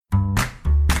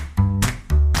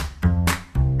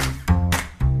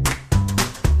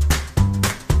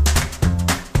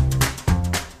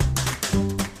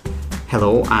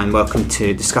Hello and welcome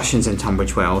to Discussions in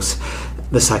Tunbridge Wells,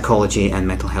 the psychology and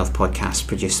mental health podcast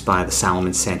produced by the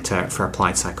Salomon Centre for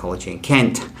Applied Psychology in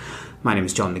Kent. My name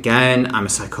is John McGowan, I'm a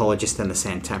psychologist in the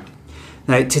centre.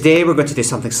 Now today we're going to do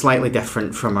something slightly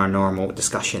different from our normal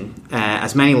discussion.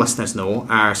 As many listeners know,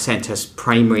 our centre's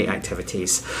primary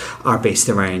activities are based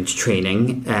around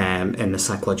training in the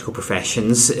psychological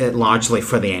professions, largely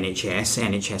for the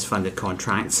NHS funded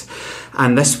contracts.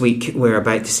 And this week we're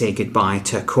about to say goodbye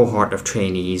to a cohort of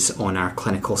trainees on our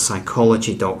clinical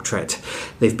psychology doctorate.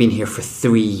 They've been here for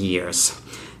 3 years.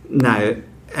 Now,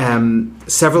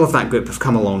 several of that group have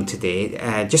come along today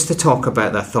just to talk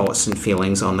about their thoughts and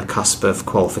feelings on the cusp of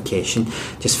qualification,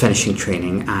 just finishing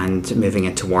training and moving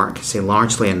into work, say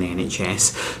largely in the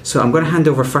NHS. So I'm going to hand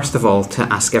over first of all to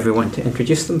ask everyone to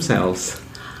introduce themselves.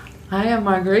 Hi, I'm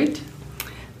Marguerite.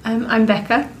 I'm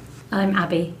Becca. I'm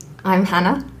Abby. I'm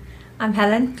Hannah. I'm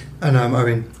Helen. And I'm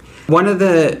Owen. One of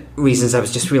the reasons I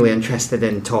was just really interested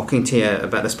in talking to you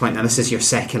about this point, and this is your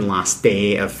second last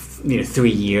day of 3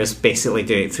 years, basically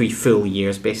doing 3 full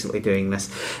years, basically doing this,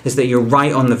 is that you're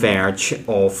right on the verge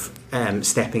of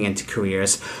stepping into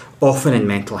careers, often in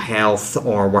mental health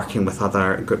or working with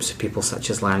other groups of people such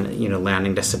as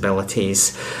learning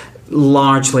disabilities,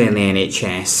 largely in the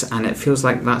NHS, and it feels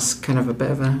like that's kind of a bit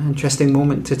of an interesting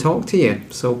moment to talk to you.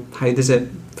 So how does it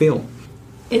feel?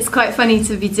 It's quite funny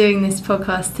to be doing this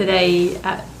podcast today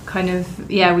at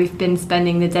we've been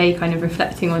spending the day kind of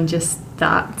reflecting on just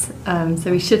that.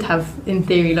 So we should have, in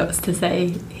theory, lots to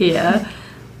say here.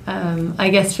 I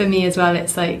guess for me as well,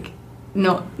 it's like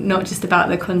not just about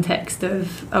the context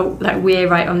of, we're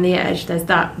right on the edge, there's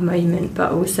that moment,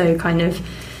 but also kind of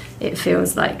it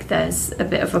feels like there's a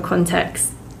bit of a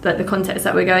context, that the context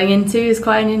that we're going into is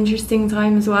quite an interesting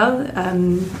time as well.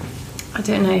 I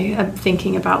don't know, I'm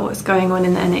thinking about what's going on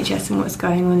in the NHS and what's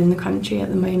going on in the country at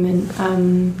the moment.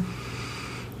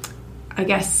 I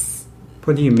guess...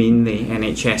 What do you mean, the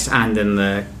NHS and in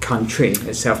the country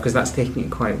itself? Because that's taking it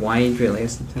quite wide, really,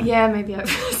 isn't it? Yeah, maybe I've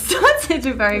started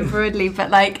very broadly,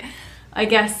 but I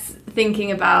guess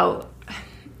thinking about...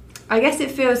 I guess it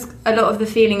feels, a lot of the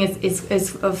feeling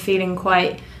is of feeling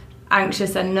quite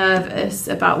anxious and nervous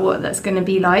about what that's going to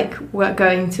be like. We're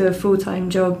going to a full-time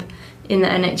job in the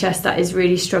NHS that is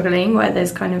really struggling, where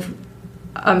there's kind of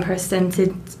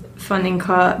unprecedented funding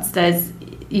cuts.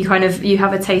 You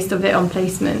have a taste of it on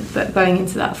placement, but going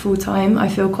into that full time, I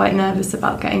feel quite nervous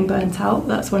about getting burnt out.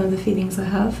 That's one of the feelings I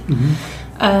have.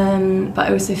 Mm-hmm. But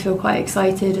I also feel quite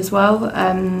excited as well.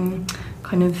 I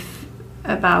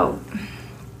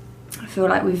feel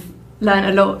like we've learned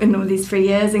a lot in all these 3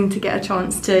 years, and to get a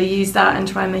chance to use that and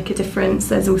try and make a difference,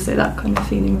 there's also that kind of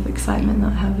feeling of excitement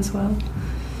that I have as well.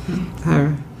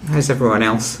 How's everyone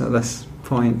else at this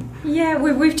point? Yeah,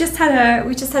 we've just had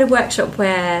a workshop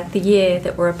where the year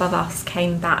that were above us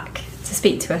came back to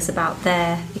speak to us about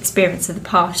their experience of the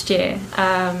past year,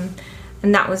 and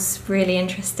that was really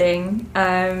interesting.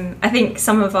 I think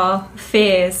some of our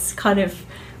fears kind of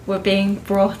were being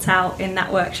brought out in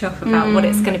that workshop about what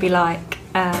it's going to be like,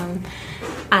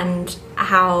 and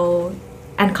how,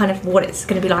 and kind of what it's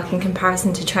going to be like in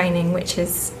comparison to training, which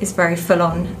is very full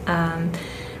on.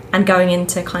 And going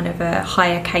into kind of a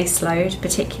higher caseload,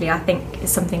 particularly, I think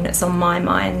is something that's on my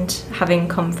mind, having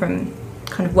come from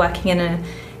kind of working in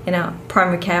a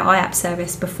primary care IAP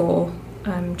service before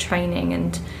training,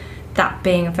 and that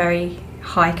being a very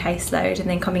high caseload, and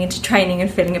then coming into training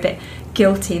and feeling a bit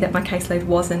guilty that my caseload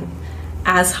wasn't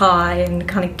as high, and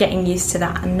kind of getting used to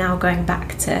that, and now going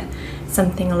back to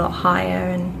something a lot higher,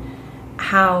 and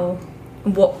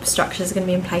what structures are going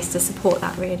to be in place to support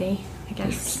that, really. I guess.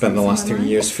 You've spent the last 2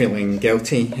 years feeling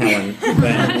guilty, Helen,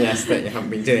 yes, that you haven't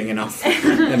been doing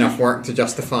enough work to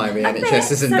justify the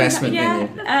NHS's investment in you.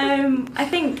 I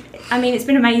think, it's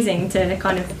been amazing to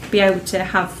kind of be able to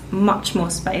have much more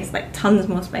space, like tons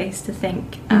more space to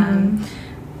think, and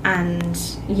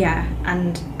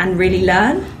really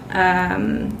learn.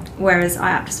 Whereas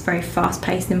IAP is a very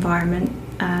fast-paced environment,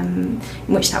 in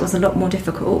which that was a lot more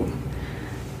difficult.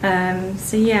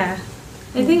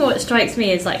 I think what strikes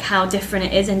me is like how different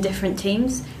it is in different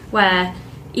teams, where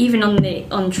even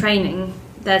on training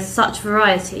there's such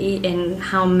variety in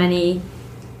how many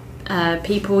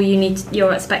people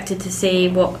you're expected to see,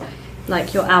 what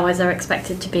like your hours are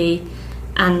expected to be,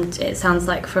 and it sounds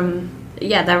like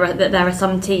there are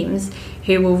some teams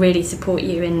who will really support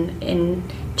you in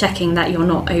checking that you're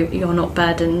not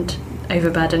overburdened,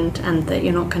 and that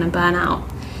you're not going to burn out.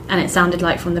 And it sounded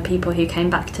like from the people who came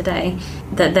back today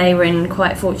that they were in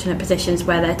quite fortunate positions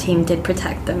where their team did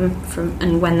protect them from,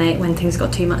 and when things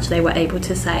got too much they were able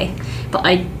to say. But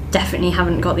I definitely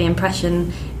haven't got the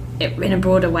impression in a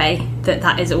broader way,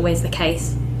 that is always the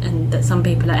case, and that some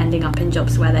people are ending up in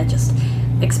jobs where they're just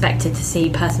expected to see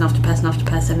person after person after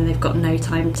person, and they've got no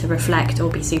time to reflect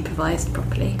or be supervised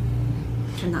properly,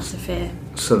 and that's a fear.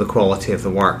 So the quality of the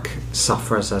work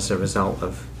suffers as a result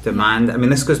of demand. I mean,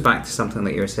 this goes back to something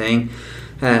that you were saying,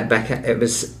 Becca.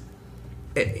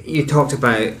 You talked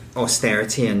about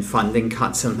austerity and funding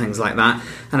cuts and things like that,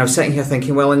 and I was sitting here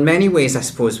thinking, well, in many ways I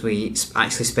suppose we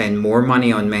actually spend more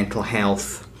money on mental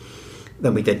health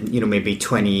than we did, maybe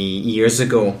 20 years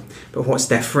ago. But what's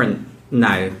different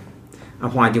now,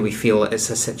 and why do we feel it's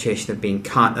a situation of being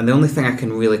cut? And the only thing I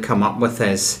can really come up with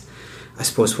is, I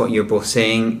suppose what you're both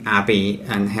saying, Abby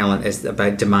and Helen, is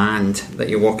about demand, that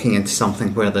you're walking into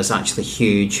something where there's actually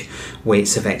huge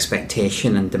weights of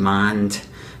expectation and demand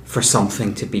for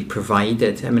something to be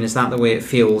provided. I mean, is that the way it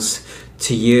feels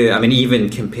to you? I mean, even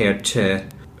compared to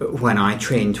when I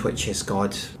trained, which is,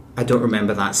 God, I don't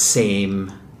remember that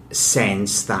same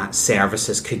sense that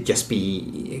services could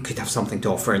have something to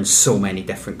offer in so many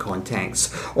different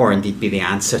contexts, or indeed be the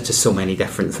answer to so many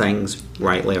different things,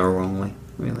 rightly or wrongly,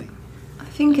 really. I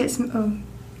think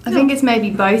it's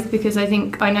maybe both, because I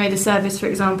know the service, for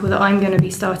example, that I'm going to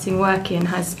be starting work in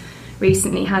has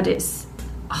recently had its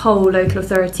whole local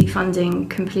authority funding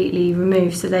completely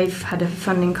removed, so they've had a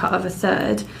funding cut of a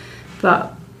third,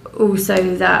 but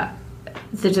also that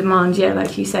the demand,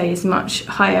 like you say, is much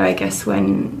higher, I guess,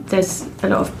 when there's a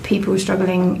lot of people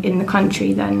struggling in the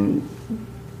country than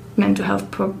mental health.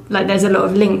 There's a lot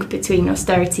of link between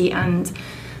austerity and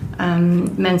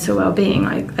mental well-being.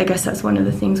 I guess that's one of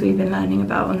the things we've been learning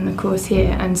about on the course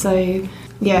here. And so,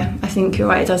 I think you're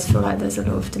right, it does feel like there's a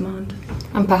lot of demand.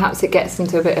 And perhaps it gets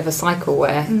into a bit of a cycle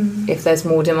where if there's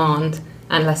more demand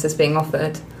and less is being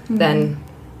offered, then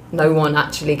no one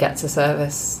actually gets a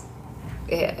service.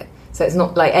 Yeah. So it's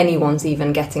not like anyone's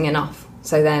even getting enough.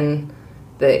 So then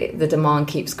the demand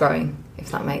keeps growing,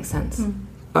 if that makes sense.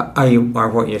 Or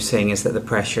what you're saying is that the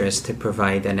pressure is to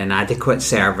provide an inadequate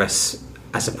service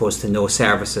as opposed to no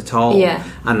service at all. Yeah.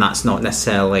 And that's not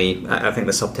necessarily, I think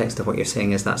the subtext of what you're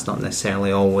saying is that's not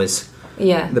necessarily always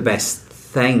the best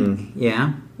thing,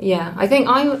 yeah? Yeah, I think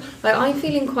I'm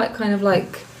feeling quite kind of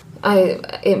like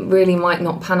it really might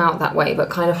not pan out that way, but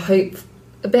kind of a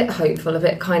bit hopeful, a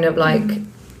bit kind of like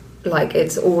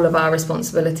it's all of our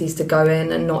responsibilities to go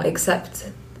in and not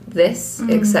accept this,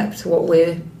 accept what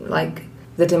we're like,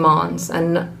 the demands,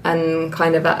 and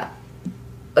kind of that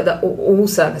all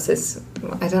services,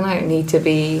 I don't know, need to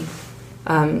be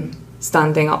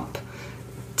standing up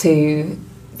to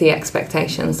the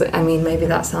expectations. I mean, maybe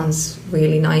that sounds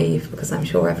really naive, because I'm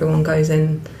sure everyone goes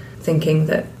in thinking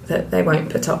that they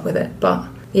won't put up with it, but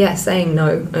saying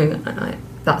no,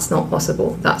 that's not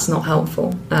possible, that's not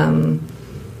helpful. But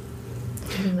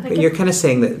you're kind of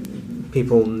saying that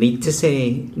people need to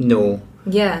say no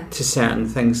to certain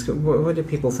things. What do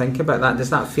people think about that?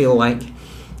 Does that feel like,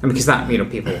 because that,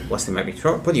 people listening might be,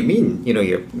 what do you mean?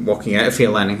 You're walking out of here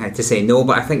learning how to say no,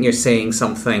 but I think you're saying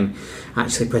something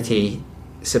actually pretty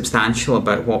substantial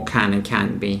about what can and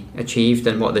can't be achieved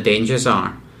and what the dangers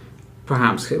are.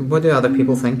 Perhaps, what do other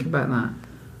people think about that?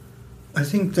 I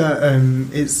think that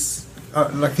it's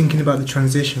like thinking about the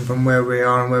transition from where we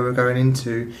are and where we're going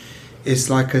into.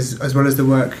 It's like as well as the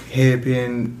work here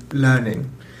being learning,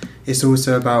 it's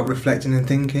also about reflecting and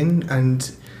thinking,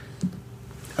 and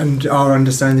our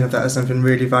understanding of that as something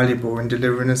really valuable in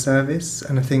delivering a service.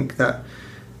 And I think that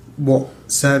what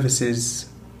services,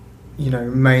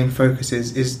 main focus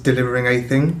is delivering a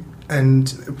thing,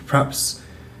 and perhaps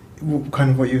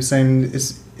kind of what you were saying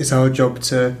is our job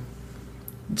to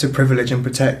privilege and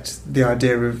protect the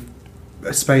idea of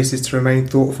spaces, to remain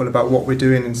thoughtful about what we're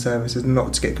doing in services, and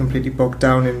not to get completely bogged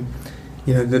down in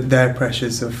their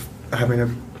pressures of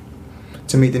having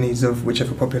to meet the needs of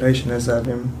whichever population they're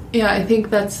serving. Yeah, I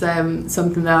think that's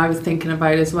something that I was thinking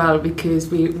about as well, because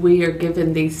we are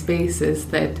given these spaces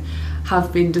that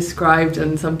have been described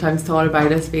and sometimes thought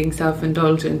about as being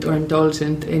self-indulgent or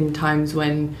indulgent in times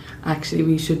when actually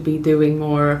we should be doing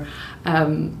more.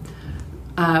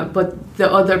 But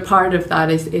the other part of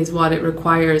that is what it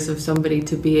requires of somebody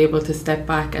to be able to step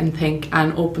back and think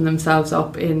and open themselves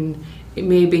up in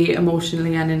maybe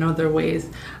emotionally and in other ways,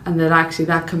 and that actually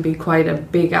that can be quite a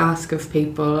big ask of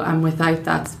people, and without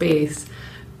that space,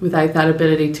 without that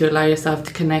ability to allow yourself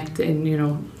to connect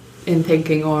in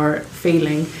thinking or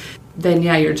feeling, then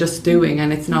you're just doing,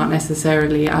 and it's not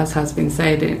necessarily, as has been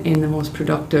said, in the most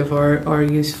productive or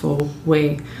useful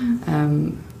way.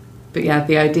 But yeah,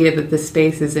 the idea that the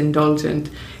space is indulgent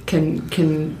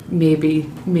can maybe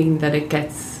mean that it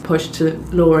gets pushed to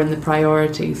lower in the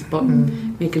priorities, but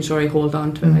making sure you hold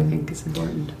on to it, I think, is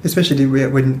important. Especially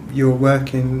when you're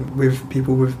working with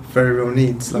people with very real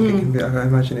needs, like it can be, I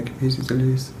imagine it can be easy to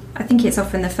lose. I think it's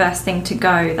often the first thing to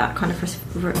go, that kind of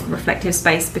reflective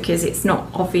space, because it's not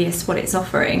obvious what it's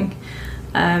offering.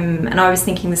 And I was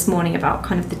thinking this morning about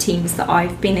kind of the teams that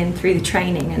I've been in through the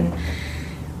training, and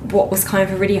what was kind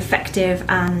of a really effective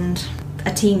and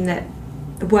a team that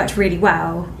worked really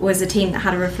well was a team that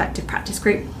had a reflective practice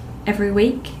group every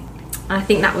week. And I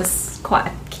think that was quite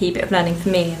a key bit of learning for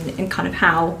me, and kind of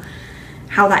how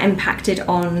that impacted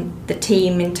on the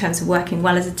team in terms of working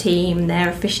well as a team, their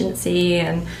efficiency,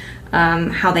 and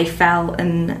how they felt,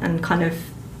 and kind of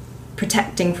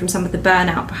protecting from some of the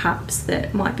burnout perhaps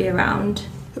that might be around.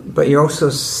 But you're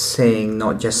also saying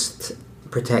not just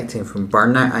protecting from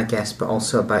burnout, I guess, but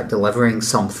also about delivering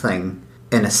something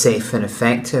in a safe and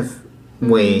effective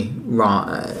way,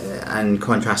 and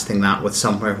contrasting that with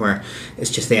somewhere where it's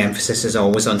just the emphasis is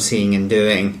always on seeing and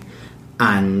doing,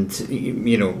 and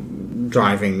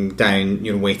driving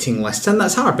down waiting lists. And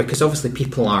that's hard, because obviously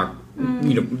people are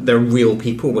they're real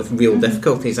people with real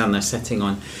difficulties, and they're sitting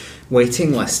on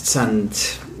waiting lists,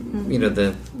 and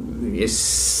you're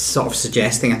sort of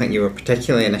suggesting, I think you were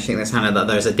particularly initiating this, Hannah, that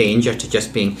there's a danger to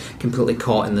just being completely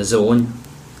caught in the zone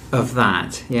of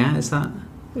that. Yeah, is that?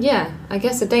 Yeah, I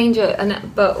guess a danger,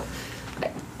 but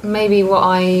maybe what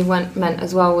I meant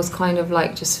as well was kind of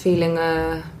like just feeling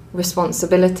a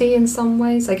responsibility in some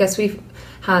ways. I guess we've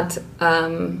had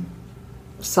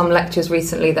some lectures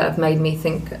recently that have made me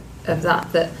think of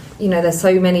that there's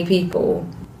so many people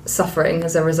suffering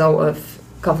as a result of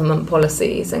government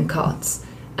policies and cuts,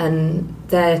 and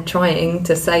they're trying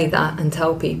to say that and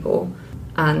tell people,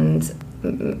 and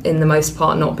in the most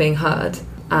part not being heard.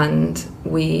 And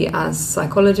we as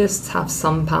psychologists have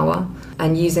some power,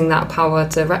 and using that power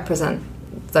to represent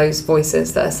those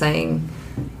voices that are saying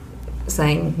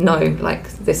no, like,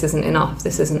 this isn't enough,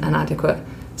 this isn't an adequate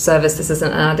service, this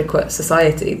isn't an adequate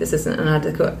society, this isn't an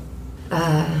adequate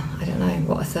I don't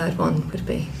know what a third one would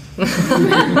be.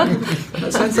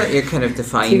 It sounds like you're kind of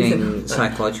defining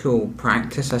psychological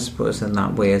practice, I suppose, in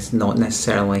that way, as not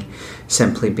necessarily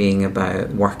simply being about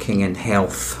working in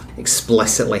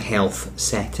explicitly health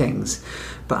settings,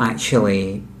 but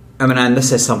actually, and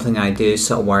this is something I do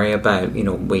sort of worry about.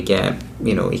 We get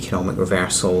economic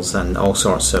reversals and all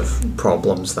sorts of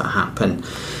problems that happen.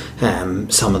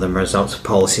 Some of them are results of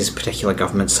policies of particular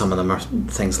governments, some of them are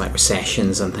things like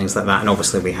recessions and things like that, and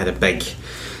obviously we had a big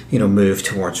move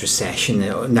towards recession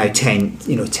now 10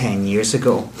 years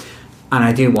ago, and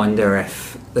I do wonder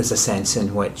if there's a sense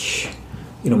in which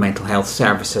mental health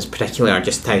services particularly are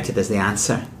just touted as the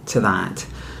answer to that,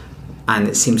 and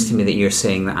it seems to me that you're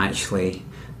saying that actually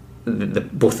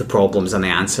both the problems and the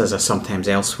answers are sometimes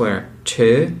elsewhere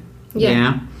too.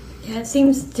 Yeah, it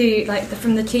seems to, like,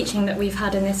 from the teaching that we've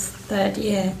had in this third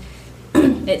year,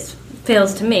 it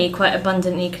feels to me quite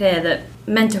abundantly clear that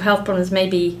mental health problems may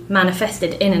be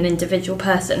manifested in an individual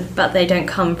person, but they don't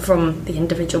come from the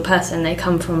individual person, they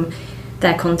come from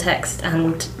their context,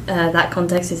 and that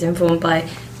context is informed by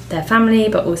their family,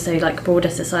 but also like broader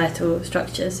societal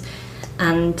structures,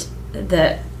 and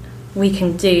that we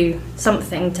can do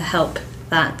something to help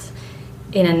that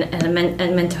in a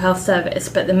mental health service.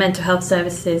 But the mental health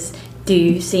services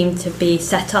do seem to be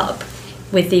set up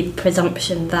with the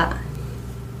presumption that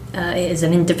it is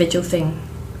an individual thing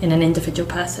in an individual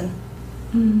person.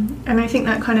 And I think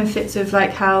that kind of fits with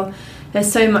like how there's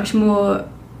so much more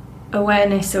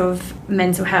awareness of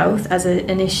mental health as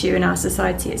an issue in our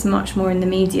society. It's much more in the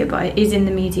media, but it is in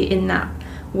the media in that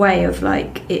way of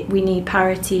like we need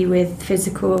parity with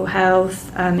physical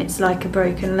health. It's like a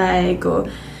broken leg, or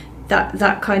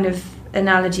that kind of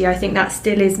analogy. I think that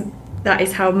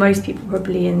is how most people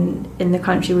probably in the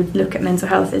country would look at mental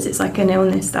health, as it's like an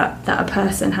illness that a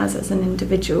person has as an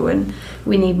individual, and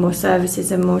we need more services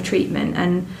and more treatment.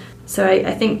 And so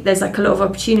I think there's like a lot of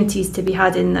opportunities to be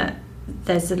had in that.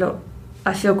 There's a lot.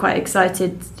 I feel quite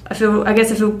excited. I feel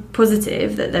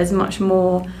positive that there's much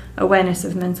more awareness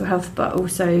of mental health, but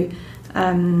also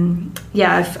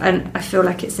I feel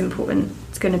like it's important.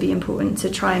 It's going to be important to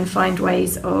try and find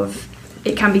ways of.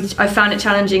 It can be. I found it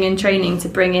challenging in training to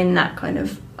bring in that kind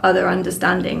of other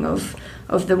understanding of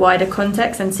the wider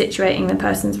context and situating the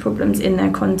person's problems in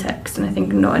their context. And I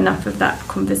think not enough of that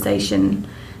conversation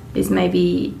is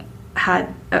maybe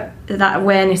had. That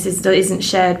awareness isn't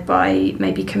shared by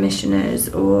maybe commissioners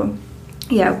or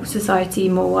society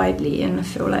more widely. And I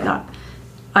feel like that.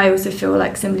 I also feel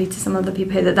like, similarly to some other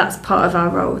people here, that's part of our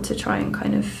role to try and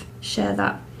kind of share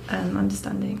that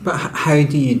understanding. But how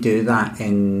do you do that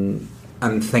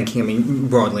I'm thinking, I mean,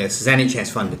 broadly, this is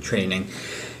NHS-funded training,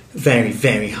 very,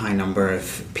 very high number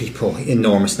of people,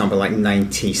 enormous number, like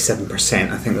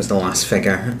 97%, I think was the last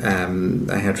figure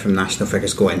I heard from national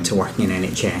figures, go into working in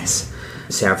NHS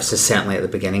services, certainly at the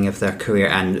beginning of their career,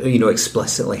 and,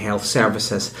 explicitly health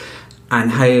services. And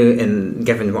how,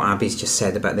 given what Abby's just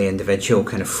said about the individual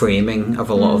kind of framing of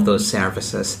a lot of those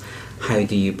services, how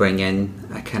do you bring in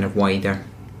a kind of wider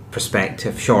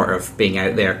perspective, short of being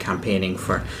out there campaigning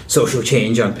for social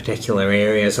change on particular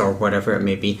areas or whatever it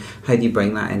may be? How do you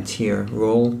bring that into your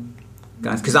role,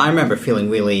 guys? Because I remember feeling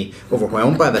really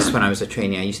overwhelmed by this when I was a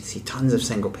trainee. I used to see tons of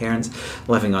single parents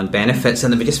living on benefits,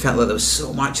 and we just felt that there was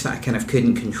so much that I kind of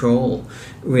couldn't control,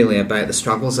 really, about the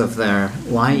struggles of their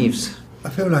lives. I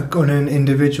feel like on an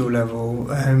individual level,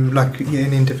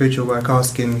 in individual work,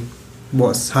 asking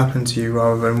what's happened to you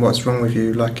rather than what's wrong with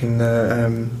you, like in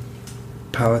the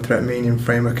power threat meaning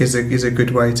framework, is a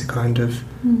good way to kind of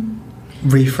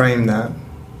reframe that.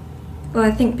 Well,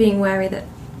 I think being wary that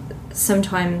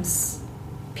sometimes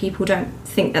people don't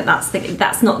think that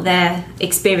that's not their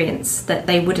experience, that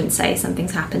they wouldn't say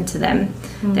something's happened to them.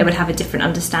 They would have a different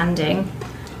understanding.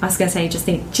 I was going to say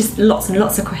just lots and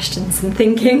lots of questions and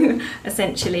thinking,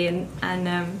 essentially,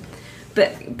 and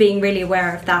but being really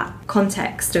aware of that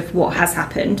context of what has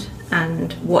happened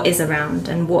and what is around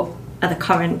and what are the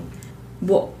current,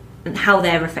 and how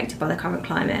they're affected by the current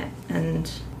climate.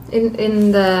 And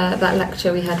in that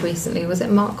lecture we had recently, was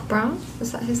it Mark Brown?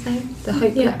 Was that his name? The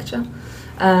Hope lecture.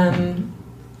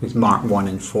 It's Mark 1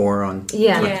 and 4 on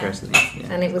Twitter, isn't it?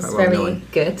 Yeah, and it was well very known.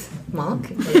 good, Mark.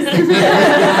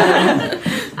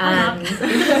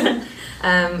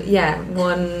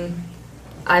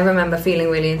 I remember feeling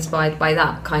really inspired by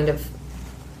that kind of,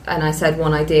 and I said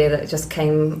one idea that just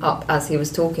came up as he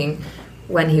was talking,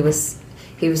 when he was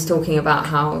talking about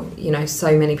how,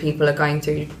 so many people are going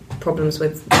through problems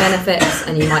with benefits,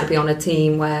 and you might be on a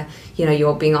team where,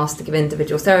 you're being asked to give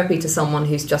individual therapy to someone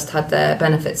who's just had their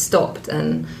benefits stopped,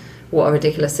 and what a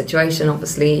ridiculous situation.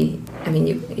 Obviously, I mean,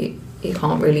 you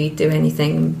can't really do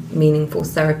anything meaningful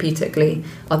therapeutically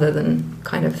other than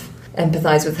kind of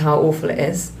empathise with how awful it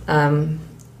is.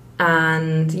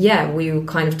 We were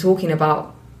kind of talking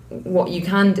about what you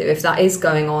can do if that is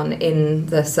going on in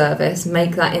the service.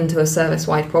 Make that into a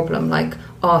service-wide problem. Like,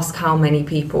 ask how many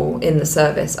people in the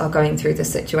service are going through this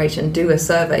situation. Do a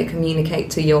survey, communicate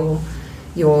to your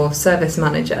service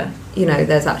manager.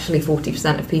 There's actually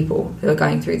 40% of people who are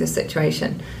going through this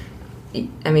situation.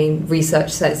 I mean,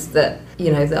 research says that,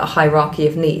 the hierarchy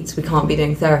of needs, we can't be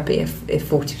doing therapy if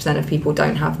 40% of people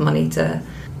don't have money to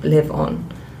live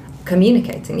on.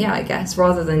 Communicating, I guess,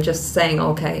 rather than just saying,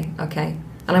 okay.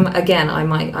 And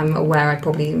I'm aware I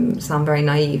probably sound very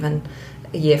naive, and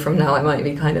a year from now I might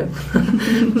be kind of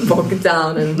bogged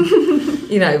down, and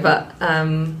but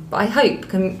I hope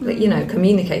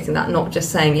communicating that, not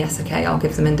just saying yes, okay, I'll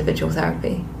give them individual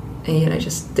therapy, and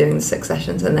just doing the 6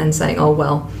 sessions and then saying, oh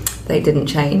well, they didn't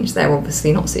change, they're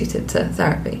obviously not suited to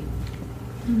therapy,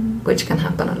 which can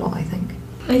happen a lot, I think.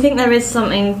 I think there is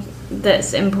something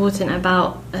that's important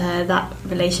about that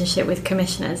relationship with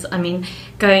commissioners. I mean,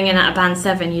 going in at a band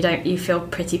 7, you feel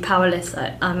pretty powerless,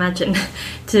 I imagine,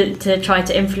 to try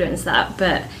to influence that,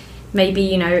 but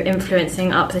maybe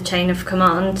influencing up the chain of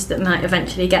command that might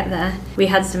eventually get there. We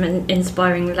had some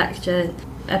inspiring lecture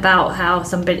about how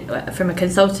somebody from a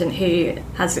consultant who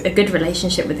has a good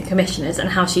relationship with the commissioners, and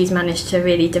how she's managed to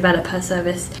really develop her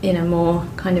service in a more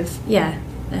kind of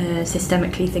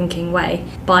systemically thinking way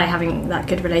by having that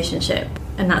good relationship.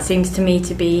 And that seems to me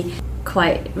to be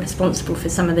quite responsible for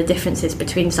some of the differences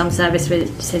between some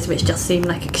services which just seem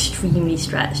like extremely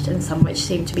stretched, and some which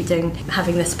seem to be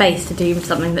having the space to do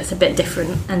something that's a bit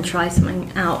different and try something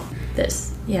out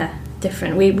that's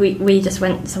different. We just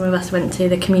went, some of us went to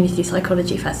the Community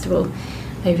Psychology Festival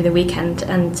over the weekend,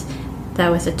 and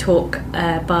there was a talk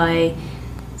by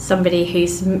somebody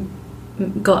who's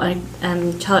got a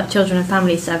children and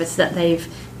family service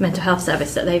mental health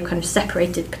service that they've kind of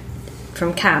separated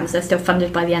from CAMHS. They're still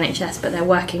funded by the NHS, but they're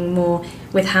working more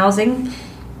with housing,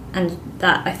 and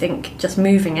that, I think, just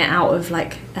moving it out of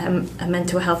like a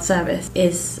mental health service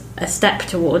is a step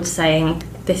towards saying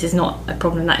this is not a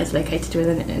problem that is located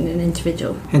within an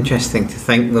individual. Interesting to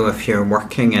think, though, if you're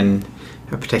working in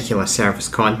a particular service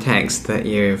context, that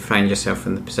you find yourself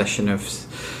in the position of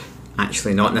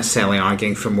actually not necessarily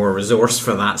arguing for more resource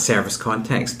for that service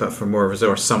context, but for more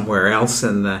resource somewhere else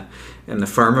in the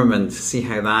firmament, to see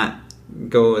how that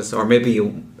goes. Or maybe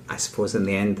I suppose in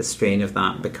the end the strain of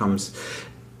that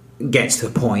gets to a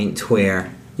point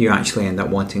where you actually end up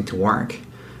wanting to work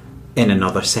in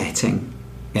another setting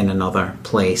in another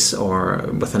place or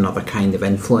with another kind of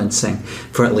influencing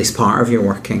for at least part of your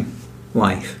working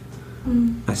life.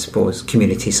 I suppose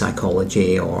community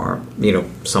psychology, or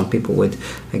some people would,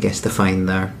 I guess, define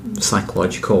their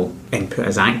psychological input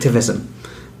as activism,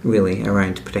 really,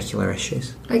 around particular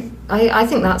issues. I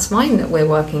think that's fine that we're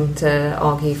working to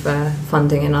argue for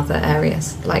funding in other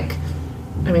areas. I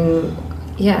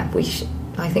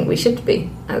think we should be,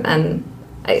 and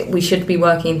we should be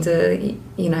working to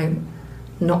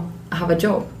not have a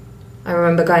job. I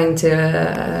remember going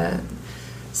to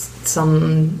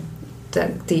some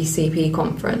DCP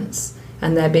conference,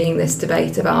 and there being this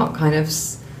debate about kind of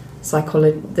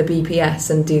psychology, the BPS,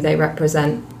 and do they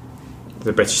represent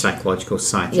the British Psychological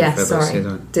Society?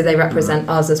 Do they represent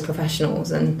us as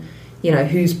professionals, and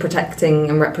who's protecting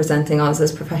and representing us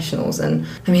as professionals? And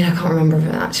I can't remember if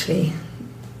it actually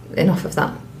enough of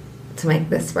that to make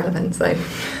this relevant, so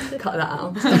cut that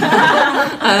out.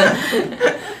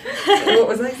 What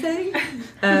was I saying?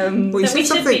 We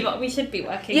should be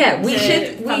working. Yeah, we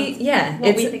should.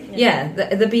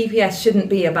 The BPS shouldn't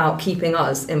be about keeping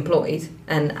us employed,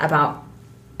 and about,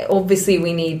 obviously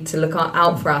we need to look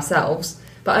out for ourselves,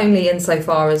 but only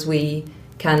insofar as we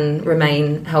can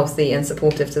remain healthy and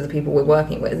supportive to the people we're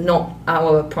working with. Not,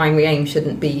 our primary aim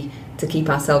shouldn't be to keep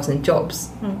ourselves in jobs.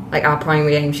 Our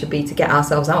primary aim should be to get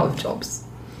ourselves out of jobs,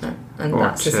 and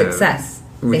that's a success.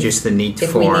 Reduce the need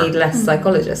if for... we need less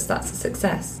psychologists, that's a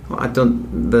success. Well,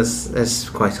 there's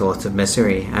quite a lot of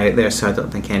misery out there, so I don't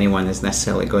think anyone is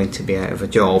necessarily going to be out of a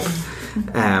job,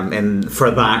 and for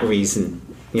that reason,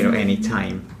 any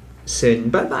time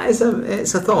soon. But it's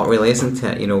a thought, really, isn't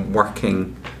it?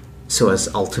 Working so as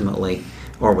ultimately,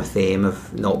 or with the aim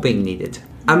of not being needed.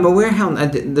 I'm aware,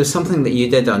 Helen, there's something that you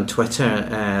did on Twitter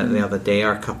the other day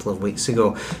or a couple of weeks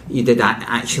ago. You did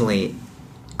actually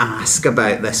ask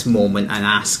about this moment and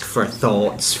ask for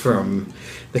thoughts from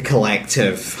the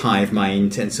collective hive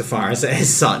mind, insofar as it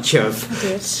is such of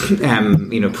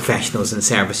professionals and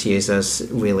service users,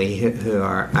 really, who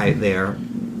are out there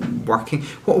working.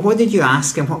 What did you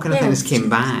ask, and what kind of things came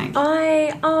back?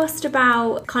 I asked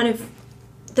about kind of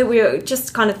that we were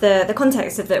just kind of the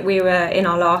context of that we were in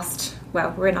our last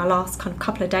kind of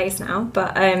couple of days now,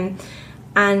 but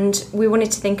and we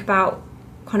wanted to think about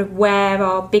kind of where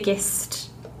our biggest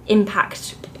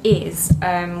impact is,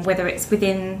 whether it's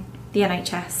within the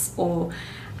NHS or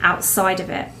outside of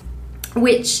it,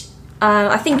 which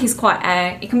I think is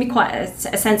it can be quite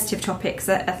a sensitive topic.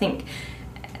 So I think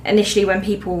initially when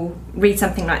people read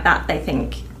something like that, they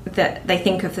think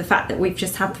of the fact that we've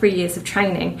just had 3 years of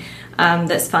training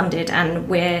that's funded, and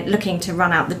we're looking to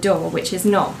run out the door, which is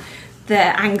not the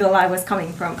angle I was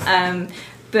coming from.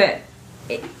 But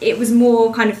it was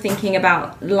more kind of thinking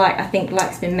about, like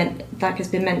has been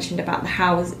mentioned, about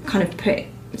how kind of put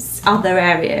other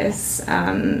areas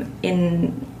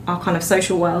in our kind of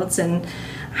social worlds, and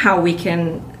how we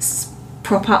can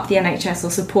prop up the NHS or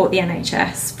support the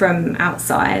NHS from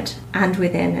outside and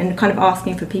within, and kind of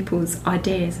asking for people's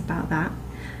ideas about that.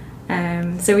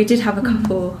 So we did have a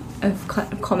couple of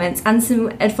comments and some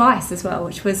advice as well,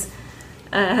 which was...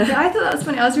 I thought that was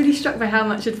funny. I was really struck by how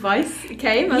much advice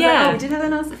came. I was like, we did have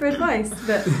an answer for advice,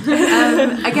 but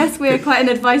I guess we're quite an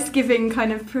advice-giving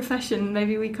kind of profession.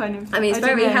 Maybe we kind of... it's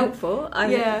very helpful.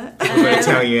 I'm going to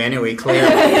tell you anyway, clearly,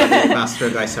 ask for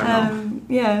advice or not.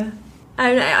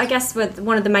 I guess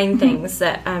one of the main things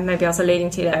that maybe I was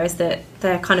alluding to there is that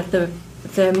the kind of the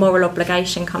moral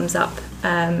obligation comes up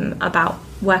about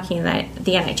working in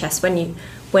the NHS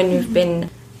when you've been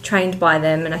trained by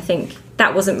them, and I think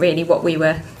that wasn't really what we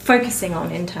were focusing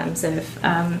on in terms of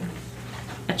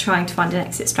trying to find an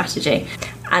exit strategy.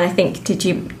 And I think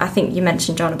you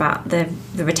mentioned, John, about the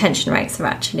retention rates are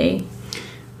actually...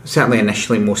 Certainly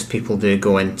initially most people do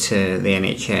go into the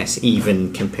NHS,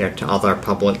 even compared to other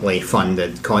publicly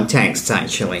funded contexts,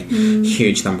 actually.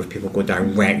 Huge number of people go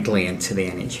directly into the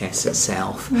NHS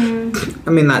itself.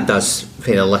 That does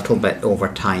fade a little bit over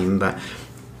time, but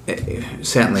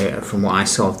certainly from what I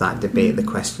saw of that debate, the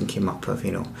question came up of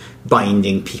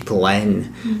binding people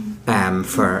in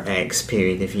for X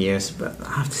period of years, but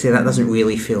I have to say that doesn't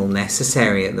really feel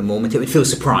necessary at the moment. It would feel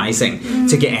surprising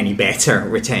to get any better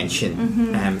retention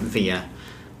via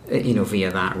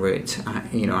that route. I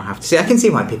have to say I can see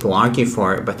why people argue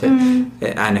for it, but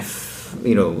and if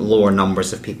lower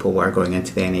numbers of people were going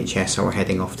into the NHS or were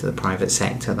heading off to the private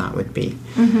sector, that would be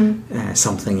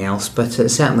something else. But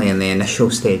certainly in the initial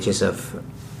stages of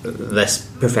this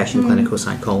profession, clinical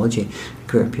psychology,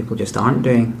 queer people just aren't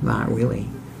doing that, really.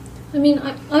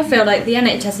 I feel like the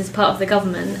NHS is part of the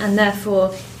government, and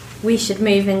therefore we should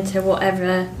move into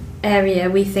whatever area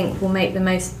we think will make the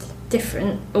most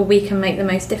difference, or we can make the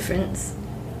most difference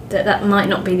that might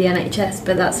not be the NHS,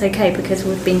 but that's okay because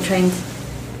we've been trained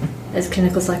as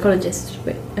clinical psychologists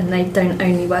and they don't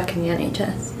only work in the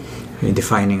NHS. You're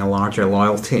defining a larger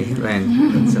loyalty then.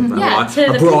 It's a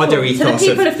to the broader people, ethos to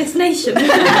the people of this nation.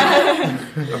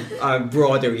 a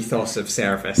broader ethos of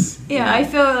service. Yeah, I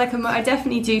feel like I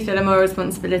definitely do feel a moral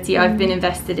responsibility I've been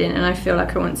invested in, and I feel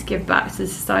like I want to give back to the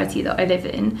society that I live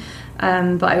in.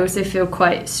 But I also feel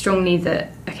quite strongly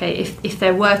that, okay, if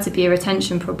there were to be a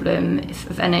retention problem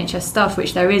of NHS staff,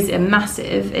 which there is a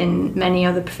massive in many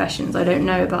other professions, I don't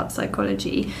know about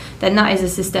psychology, then that is a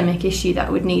systemic issue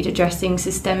that would need addressing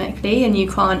systemically, and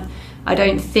you can't, I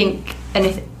don't think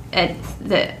that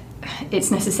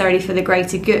it's necessarily for the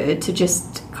greater good to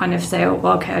just kind of say, oh,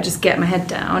 well, okay, I'll just get my head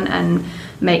down and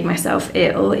make myself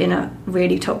ill in a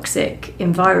really toxic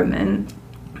environment,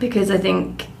 because I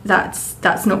think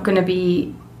that's not going to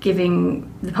be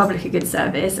giving the public a good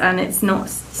service, and it's not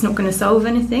going to solve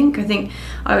anything. I think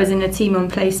I was in a team on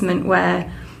placement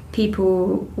where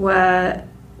people were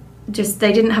just,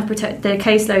 they didn't have their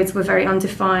caseloads were very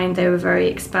undefined, they were very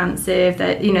expansive,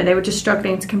 that, you know, they were just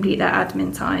struggling to complete their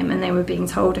admin time, and they were being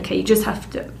told, okay, you just have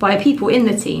to, by people in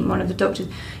the team, one of the doctors,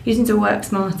 you need to work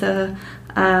smarter,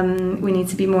 we need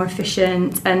to be more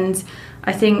efficient. And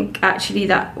I think actually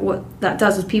that what that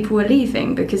does is people are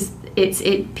leaving because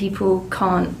people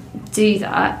can't do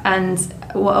that, and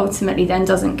what ultimately then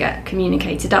doesn't get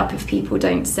communicated up if people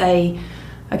don't say,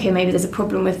 okay, maybe there's a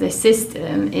problem with this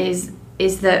system, is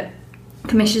that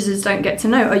commissioners don't get to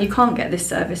know, oh, you can't get this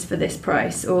service for this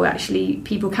price, or actually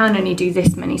people can only do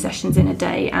this many sessions in a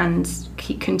day and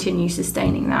continue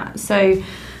sustaining that. So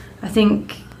I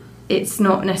think it's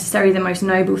not necessarily the most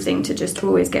noble thing to just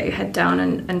always get your head down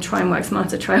and try and work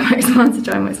smarter,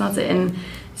 and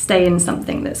stay in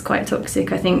something that's quite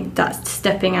toxic. I think that's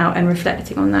stepping out and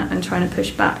reflecting on that and trying to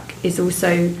push back is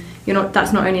also,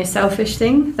 that's not only a selfish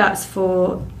thing, that's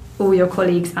for all your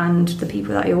colleagues and the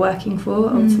people that you're working for,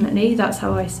 ultimately. That's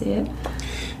how I see it.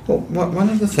 Well, one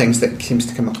of the things that seems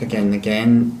to come up again and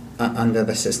again under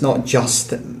this, it's not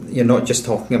just, you're not just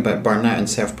talking about burnout and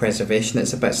self-preservation,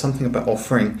 it's about something about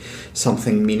offering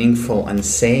something meaningful and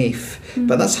safe.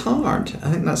 But that's hard.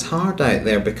 I think that's hard out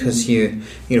there because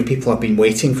people have been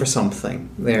waiting for something.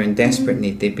 They're in desperate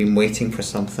need. They've been waiting for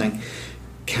something.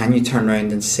 Can you turn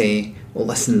around and say, well,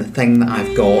 listen, the thing that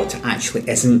I've got actually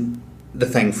isn't the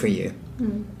thing for you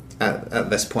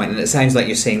at this point? And it sounds like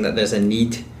you're saying that there's a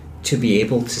need to be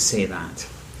able to say that.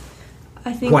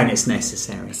 I think when it's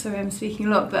necessary. Sorry, I'm speaking a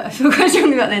lot, but I feel quite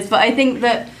strongly about this. But I think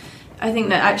that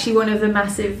actually one of the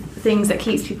massive things that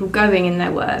keeps people going in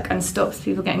their work and stops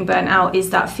people getting burnt out is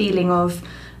that feeling of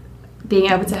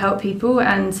being able to help people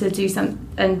and to do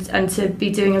and to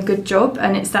be doing a good job.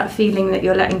 And it's that feeling that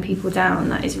you're letting people down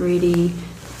that is really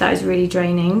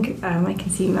draining. I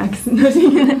can see Max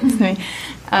nodding next to me.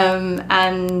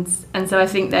 And so I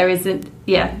think there isn't.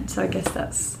 Yeah. So I guess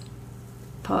that's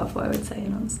part of what I would say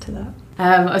in answer to that.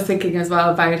 I was thinking as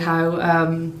well about how,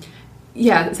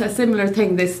 it's a similar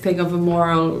thing, this thing of a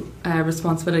moral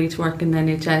responsibility to work in the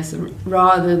NHS,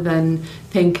 rather than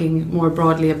thinking more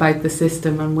broadly about the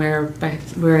system and where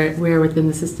within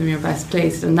the system you're best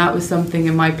placed. And that was something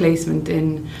in my placement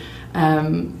in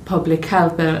public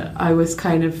health that I was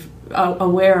kind of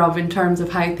aware of in terms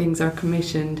of how things are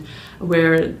commissioned,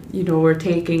 where we're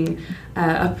taking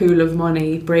a pool of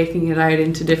money, breaking it out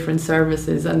into different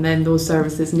services, and then those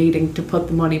services needing to put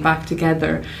the money back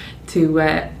together to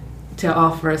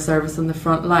offer a service on the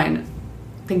front line.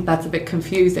 I think that's a bit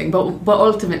confusing, but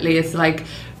ultimately it's like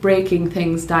breaking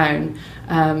things down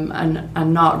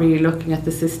and not really looking at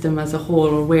the system as a whole,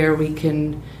 or where we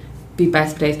can be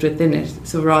best placed within it.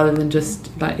 So rather than just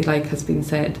like has been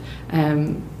said,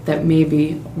 that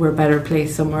maybe we're better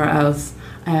placed somewhere else,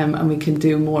 and we can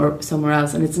do more somewhere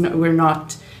else, and we're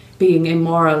not being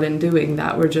immoral in doing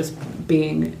that. We're just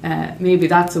being maybe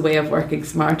that's a way of working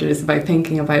smarter, is about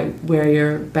thinking about where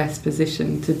you're best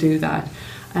positioned to do that.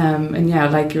 And yeah,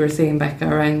 like you were saying, Becca,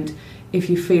 around if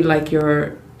you feel like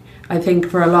I think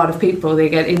for a lot of people, they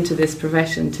get into this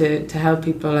profession to help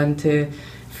people and to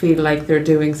feel like they're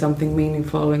doing something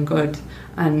meaningful and good,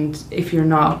 and if you're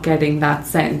not getting that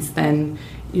sense, then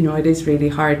it is really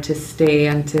hard to stay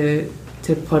and to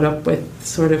put up with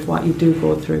sort of what you do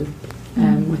go through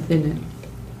within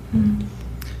it.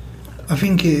 I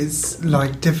think it's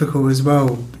difficult as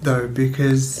well though,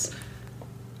 because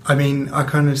I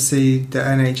kind of see the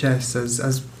NHS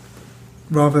as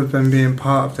rather than being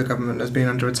part of the government, as being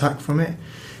under attack from it.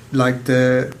 Like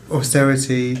the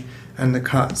austerity and the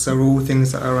cuts are all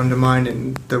things that are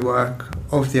undermining the work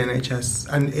of the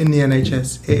NHS. And in the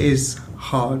NHS, it is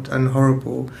hard and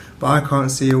horrible, but I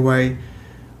can't see a way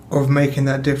of making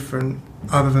that different,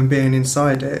 other than being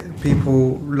inside it.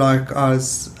 People like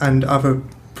us and other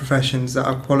professions that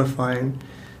are qualifying,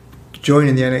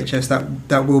 joining the NHS,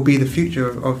 that will be the future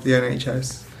of the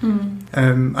NHS.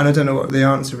 And I don't know what the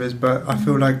answer is, but I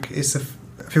feel like it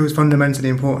feels fundamentally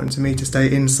important to me to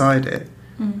stay inside it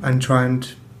and try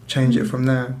and change it from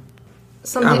there.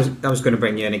 I was going to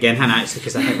bring you in again, Hannah, actually,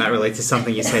 because I think that relates to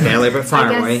something you said earlier, but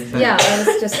fire away. Yeah, I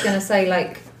was just going to say,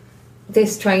 like,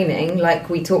 this training, like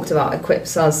we talked about,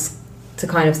 equips us to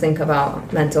kind of think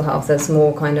about mental health as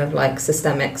more kind of like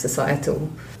systemic societal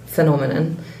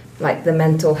phenomenon. Like the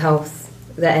mental health,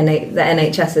 the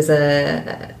NHS is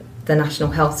the National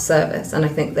Health Service, and I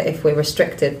think that if we're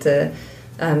restricted to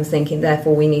thinking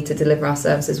therefore we need to deliver our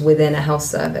services within a health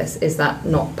service, is that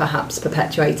not perhaps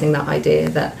perpetuating that idea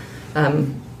that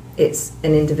it's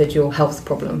an individual health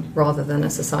problem rather than a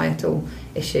societal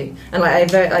issue? And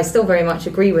like I still very much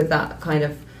agree with that kind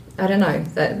of, I don't know,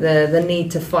 the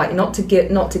need to fight, not to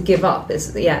give up.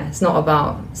 It's not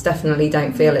about, it's definitely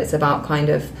don't feel it's about kind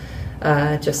of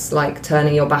just like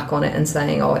turning your back on it and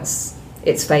saying, oh,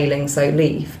 it's failing, so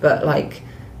leave. But like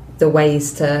the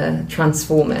ways to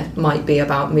transform it might be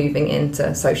about moving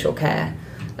into social care,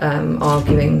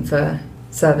 arguing for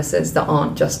services that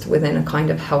aren't just within a kind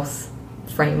of health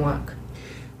framework.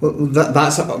 Well,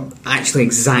 that's actually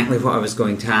exactly what I was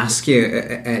going to ask you,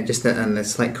 just in a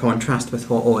slight contrast with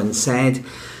what Owen said,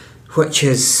 which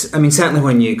is, I mean, certainly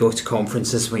when you go to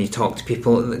conferences, when you talk to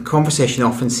people, the conversation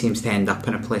often seems to end up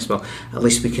in a place, well, at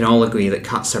least we can all agree that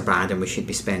cuts are bad and we should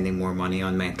be spending more money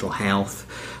on mental health,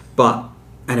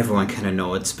 and everyone kind of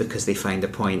nods because they find a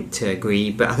point to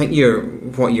agree. But I think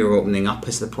what you're opening up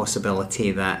is the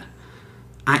possibility that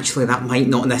actually that might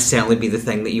not necessarily be the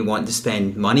thing that you want to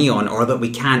spend money on, or that we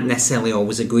can't necessarily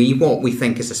always agree what we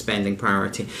think is a spending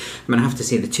priority. I mean, I have to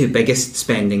say the two biggest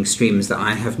spending streams that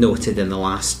I have noted in the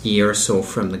last year or so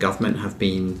from the government have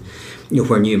been,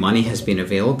 where new money has been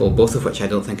available, both of which I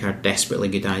don't think are desperately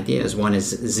good ideas. One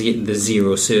is the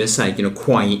zero suicide,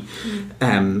 quite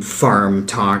firm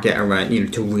target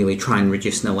around, to really try and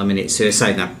reduce and eliminate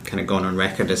suicide. And I've kind of gone on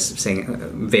record as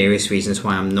saying various reasons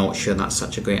why I'm not sure that's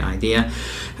such a great idea.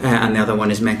 And the other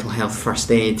one is mental health first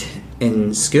aid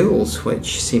in schools,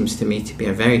 which seems to me to be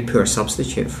a very poor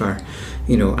substitute for,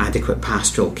 adequate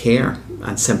pastoral care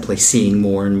and simply seeing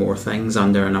more and more things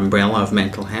under an umbrella of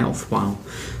mental health, while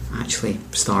actually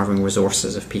starving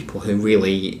resources of people who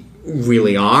really,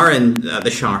 really are at the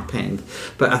sharp end.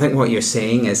 But I think what you're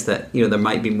saying is that there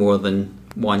might be more than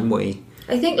one way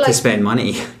to spend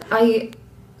money.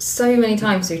 So many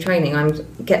times through training I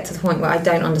get to the point where I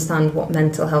don't understand what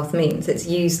mental health means. It's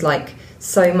used like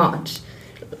so much.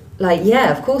 Like,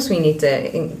 yeah, of course we need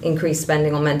to increase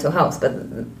spending on mental health, but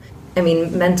I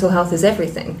mean, mental health is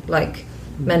everything. Like,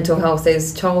 mental health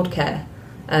is childcare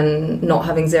and not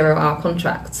having 0-hour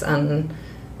contracts and,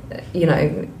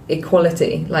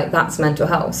 equality. Like, that's mental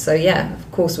health. So, yeah,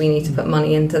 of course we need to put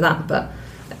money into that. But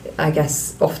I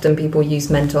guess often people use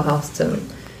mental health to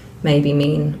maybe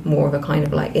mean more of a kind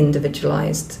of like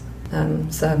individualised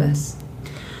service.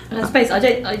 And I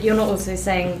suppose you're not also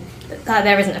saying that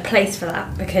there isn't a place for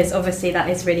that, because obviously that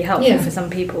is really helpful for some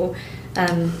people,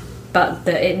 but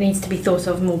that it needs to be thought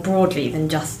of more broadly than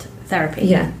just therapy.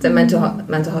 Yeah, the mental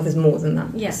health is more than that.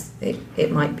 Yes,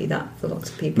 it might be that for lots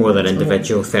of people. More than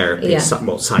individual therapies,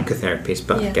 psychotherapies,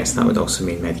 but I guess that would also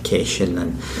mean medication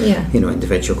and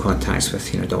individual contacts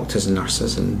with doctors and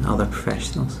nurses and other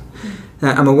professionals.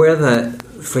 I'm aware that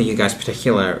for you guys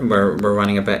particular, we're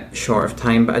running a bit short of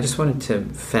time, but I just wanted to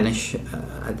finish.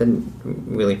 I didn't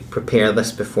really prepare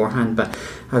this beforehand, but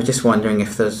I was just wondering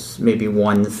if there's maybe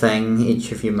one thing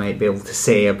each of you might be able to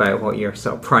say about what your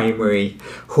sort of primary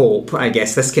hope. I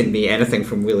guess this can be anything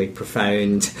from really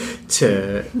profound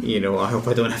to, I hope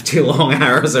I don't have too long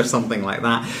hours or something like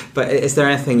that. But is there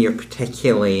anything you're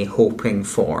particularly hoping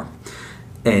for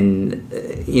in,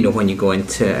 when you go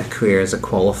into a career as a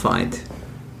qualified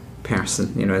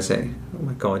person, is it, oh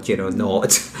my god,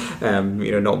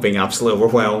 not being absolutely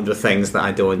overwhelmed with things that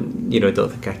I don't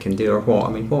think I can do, or what?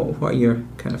 I mean, what are your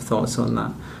kind of thoughts on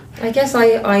that? I guess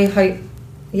I hope,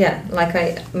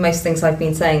 most things I've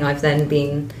been saying, I've then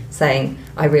been saying,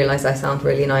 I realise I sound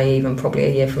really naive, and probably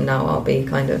a year from now I'll be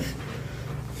kind of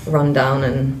run down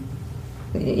and,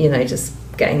 just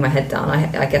getting my head down.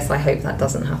 I guess I hope that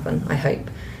doesn't happen.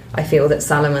 I feel that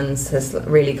Salomons has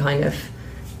really kind of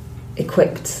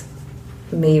equipped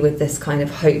me with this kind of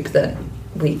hope that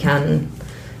we can,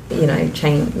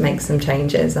 make some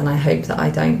changes, and I hope that I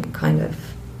don't kind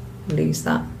of lose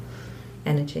that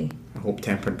energy. I hope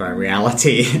tempered by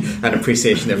reality and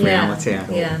appreciation of reality.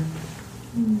 Yeah.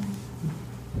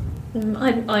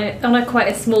 I on a quite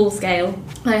a small scale,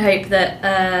 I hope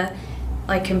that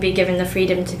I can be given the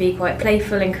freedom to be quite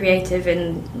playful and creative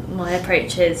in my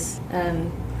approaches,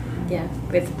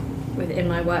 within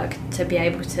my work, to be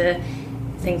able to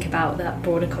think about that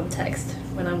broader context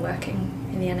when I'm working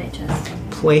in the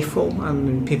NHS. Playful, I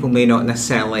mean, people may not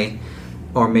necessarily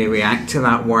or may react to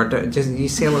that word. Just you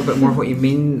say a little bit more what you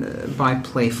mean by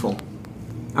playful.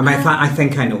 I mean, I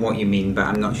think I know what you mean, but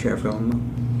I'm not sure everyone will.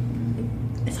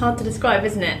 It's hard to describe,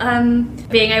 isn't it?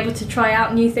 Being able to try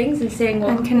out new things and seeing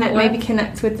what and connect, what maybe works.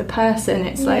 connect with the person.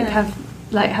 It's Yeah.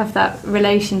 have that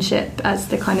relationship as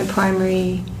the kind of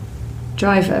primary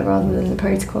driver rather than the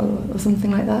protocol or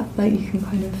something like that. Like you can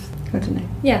kind of, I don't know.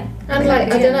 Yeah. And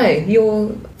like, I don't know,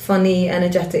 you're funny,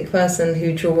 energetic person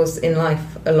who draws in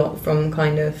life a lot from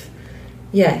kind of,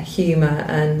 humour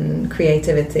and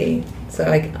creativity. So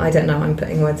I don't know, I'm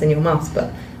putting words in your mouth,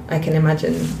 but I can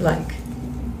imagine like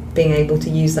being able to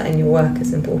use that in your work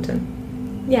is important.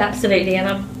 Yeah, absolutely. And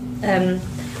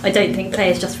I don't think play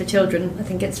is just for children. I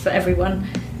think it's for everyone,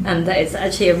 and that it's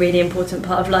actually a really important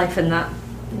part of life, and that,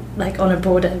 like, on a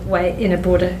broader way, in a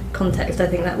broader context, I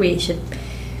think that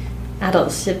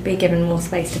adults should be given more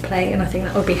space to play, and I think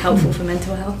that would be helpful for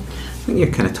mental health. I think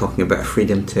you're kind of talking about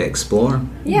freedom to explore.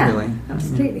 Yeah, really.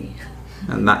 absolutely.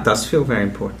 And that does feel very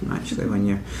important, actually, when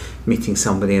you're meeting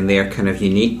somebody in their kind of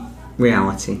unique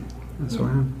reality as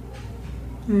well.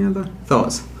 Any other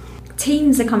thoughts?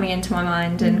 Teams are coming into my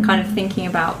mind, and kind of thinking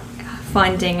about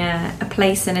finding a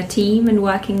place in a team and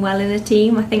working well in a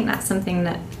team. I think that's something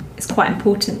that is quite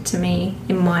important to me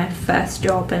in my first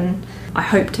job, and I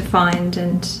hope to find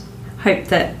and hope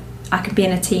that I could be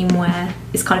in a team where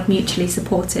it's kind of mutually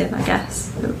supportive, I guess.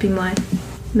 That would be my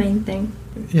main thing.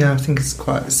 Yeah, I think it's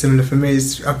quite similar for me.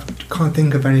 I can't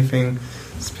think of anything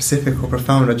specific or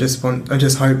profound. I just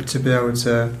hope to be able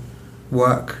to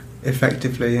work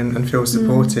effectively and feel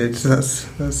supported. So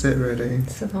that's it, really.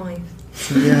 Survive.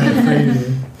 So, yeah,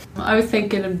 really. I was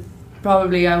thinking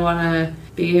probably I want to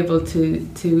be able to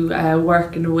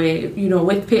work in a way,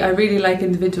 with people. I really like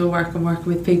individual work and working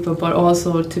with people, but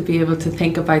also to be able to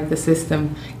think about the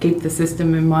system, keep the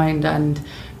system in mind, and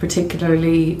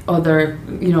particularly other,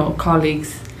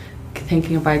 colleagues,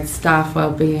 thinking about staff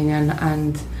well-being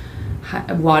and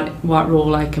what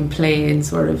role I can play in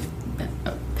sort of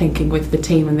thinking with the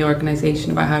team and the organisation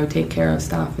about how we take care of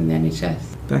staff in the NHS.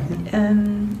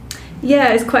 Yeah,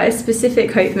 it's quite a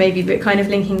specific hope maybe, but kind of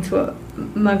linking to what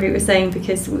Margaret was saying,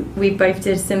 because we both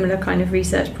did similar kind of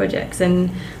research projects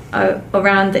and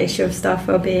around the issue of staff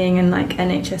wellbeing and like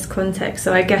NHS context.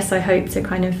 So I guess I hope to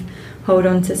kind of hold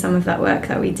on to some of that work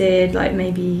that we did. Like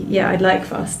maybe, I'd like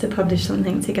for us to publish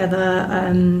something together,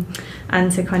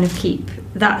 and to kind of keep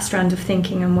that strand of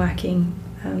thinking and working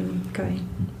going.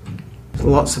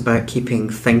 Lots about keeping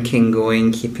thinking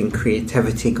going, keeping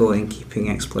creativity going, keeping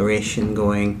exploration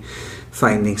going,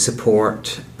 finding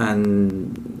support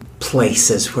and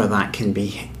places where that can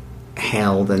be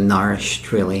held and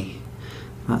nourished, really.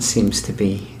 That seems to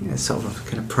be a sort of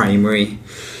kind of primary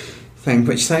thing,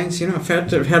 which sounds, I've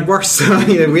heard worse,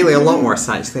 really a lot worse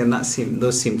actually, and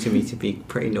those seem to me to be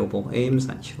pretty noble aims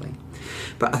actually.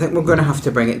 But I think we're going to have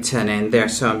to bring it to an end there,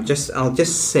 so I'll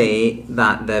just say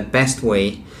that the best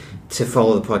way to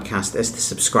follow the podcast is to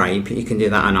subscribe. You can do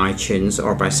that on iTunes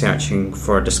or by searching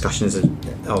for Discussions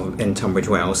in Tunbridge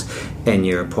Wells in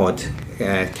your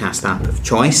podcast app of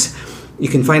choice. You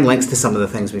can find links to some of the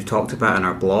things we've talked about on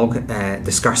our blog,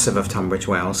 Discursive of Tunbridge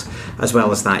Wells. As well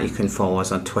as that, you can follow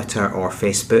us on Twitter or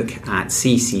Facebook at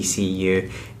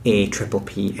CCCUAPPSY.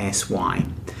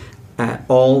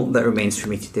 All that remains for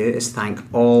me to do is thank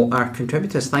all our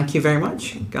contributors. Thank you very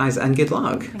much, guys, and good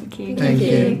luck. Thank you. Thank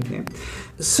you. Yeah.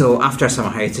 So after our summer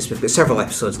hiatus, we've got several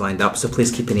episodes lined up, so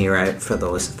please keep an ear out for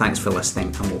those. Thanks for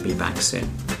listening, and we'll be back soon.